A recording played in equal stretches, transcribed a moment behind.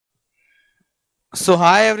So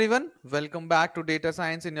hi everyone, welcome back to Data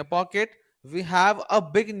Science in Your Pocket. We have a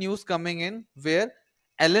big news coming in where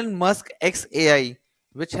Elon Musk X AI,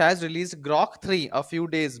 which has released Grok 3 a few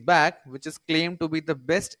days back, which is claimed to be the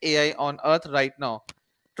best AI on earth right now.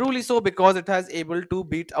 Truly so, because it has able to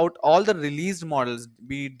beat out all the released models,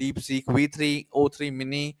 be it DeepSeek V3, O3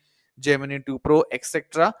 Mini, Gemini 2 Pro,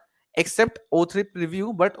 etc. Except O3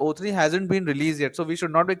 preview, but O3 hasn't been released yet, so we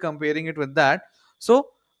should not be comparing it with that. So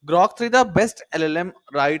Grok 3, the best LLM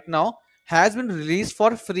right now, has been released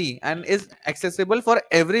for free and is accessible for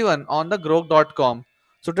everyone on the grok.com.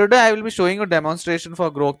 So today I will be showing you a demonstration for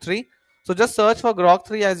Grok 3. So just search for Grok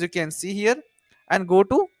 3 as you can see here and go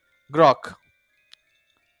to Grok.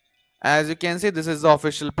 As you can see, this is the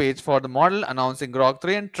official page for the model announcing Grok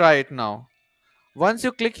 3 and try it now. Once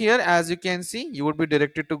you click here, as you can see, you would be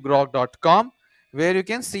directed to grok.com where you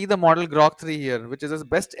can see the model Grok 3 here, which is the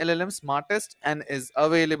best LLM, smartest, and is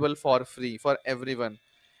available for free for everyone.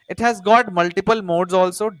 It has got multiple modes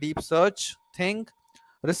also: deep search, think,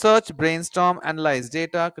 research, brainstorm, analyze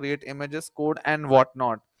data, create images, code, and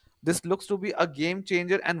whatnot. This looks to be a game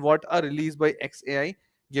changer and what a release by XAI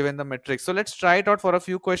given the metrics. So let's try it out for a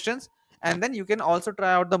few questions, and then you can also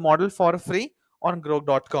try out the model for free on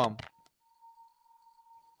grok.com.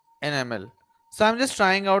 NML. So I'm just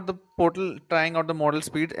trying out the portal, trying out the model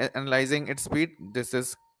speed, analyzing its speed. This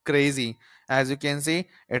is crazy. As you can see,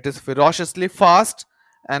 it is ferociously fast,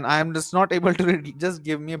 and I am just not able to just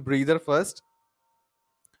give me a breather first,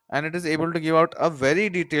 and it is able to give out a very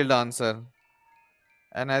detailed answer.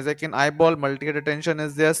 And as I can eyeball, multi-head attention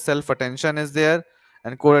is there, self-attention is there,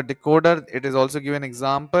 and coder decoder. It is also given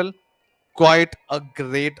example. Quite a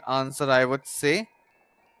great answer, I would say.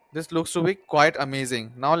 This looks to be quite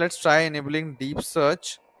amazing. Now let's try enabling deep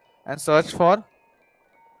search and search for.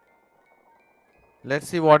 Let's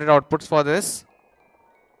see what it outputs for this.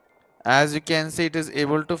 As you can see, it is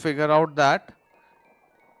able to figure out that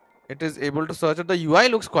it is able to search it. The UI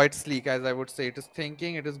looks quite sleek, as I would say. It is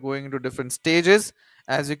thinking, it is going into different stages.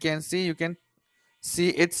 As you can see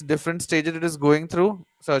its different stages it is going through,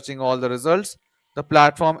 searching all the results. The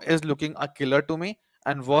platform is looking a killer to me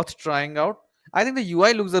and worth trying out. I think the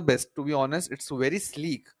UI looks the best, to be honest. It's very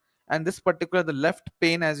sleek, and this particular, the left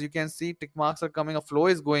pane, as you can see, tick marks are coming, a flow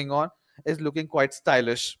is going on, is looking quite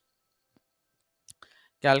stylish.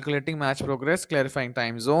 Calculating match progress, clarifying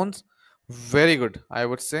time zones. Very good, I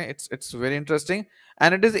would say. It's very interesting,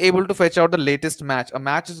 and it is able to fetch out the latest match. A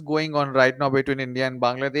match is going on right now between India and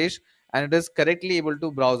Bangladesh, and it is correctly able to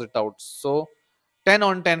browse it out. So 10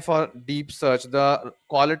 on 10 for deep search. The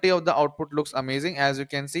quality of the output looks amazing. As you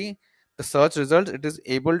can see, the search results, it is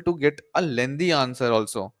able to get a lengthy answer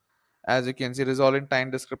also. As you can see, resolving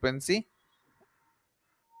time discrepancy.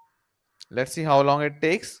 Let's see how long it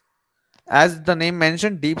takes. As the name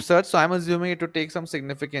mentioned, deep search, so I'm assuming it would take some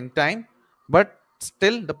significant time, but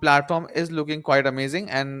still the platform is looking quite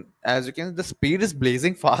amazing. And as you can, the speed is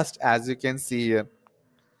blazing fast, as you can see here,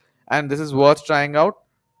 and this is worth trying out.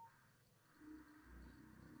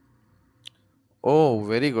 Oh,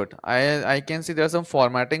 very good. I can see there's some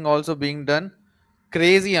formatting also being done.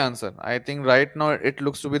 Crazy answer. I think right now it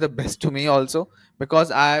looks to be the best to me also, because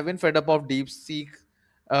I have been fed up of DeepSeek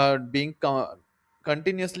being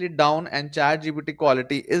continuously down, and ChatGPT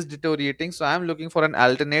quality is deteriorating. So I'm looking for an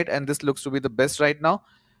alternate, and this looks to be the best right now.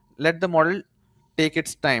 Let the model take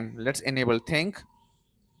its time. Let's enable think.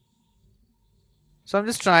 So I'm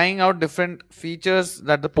just trying out different features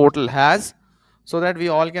that the portal has so that we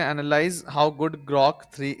all can analyze how good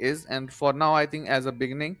Grok 3 is. And for now, I think as a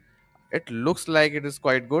beginning, it looks like it is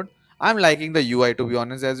quite good. I'm liking the UI, to be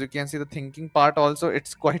honest. As you can see, the thinking part also,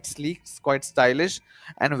 it's quite sleek, it's quite stylish,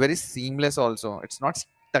 and very seamless also. It's not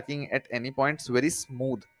stucking at any point. It's very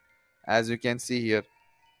smooth, as you can see here.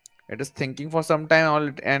 It is thinking for some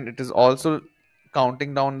time, and it is also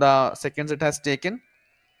counting down the seconds it has taken.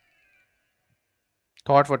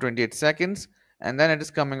 Thought for 28 seconds, and then it is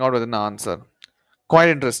coming out with an answer. Quite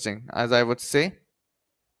interesting, as I would say.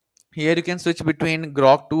 Here you can switch between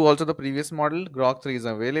Grok 2, also the previous model. Grok 3 is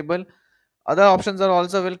available. Other options are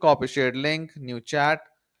also available: copy shared link, new chat.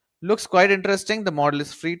 Looks quite interesting. The model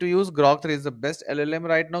is free to use. Grok 3 is the best LLM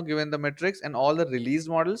right now given the metrics and all the released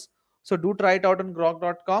models. So do try it out on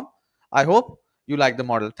grok.com. I hope you like the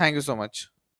model. Thank you so much.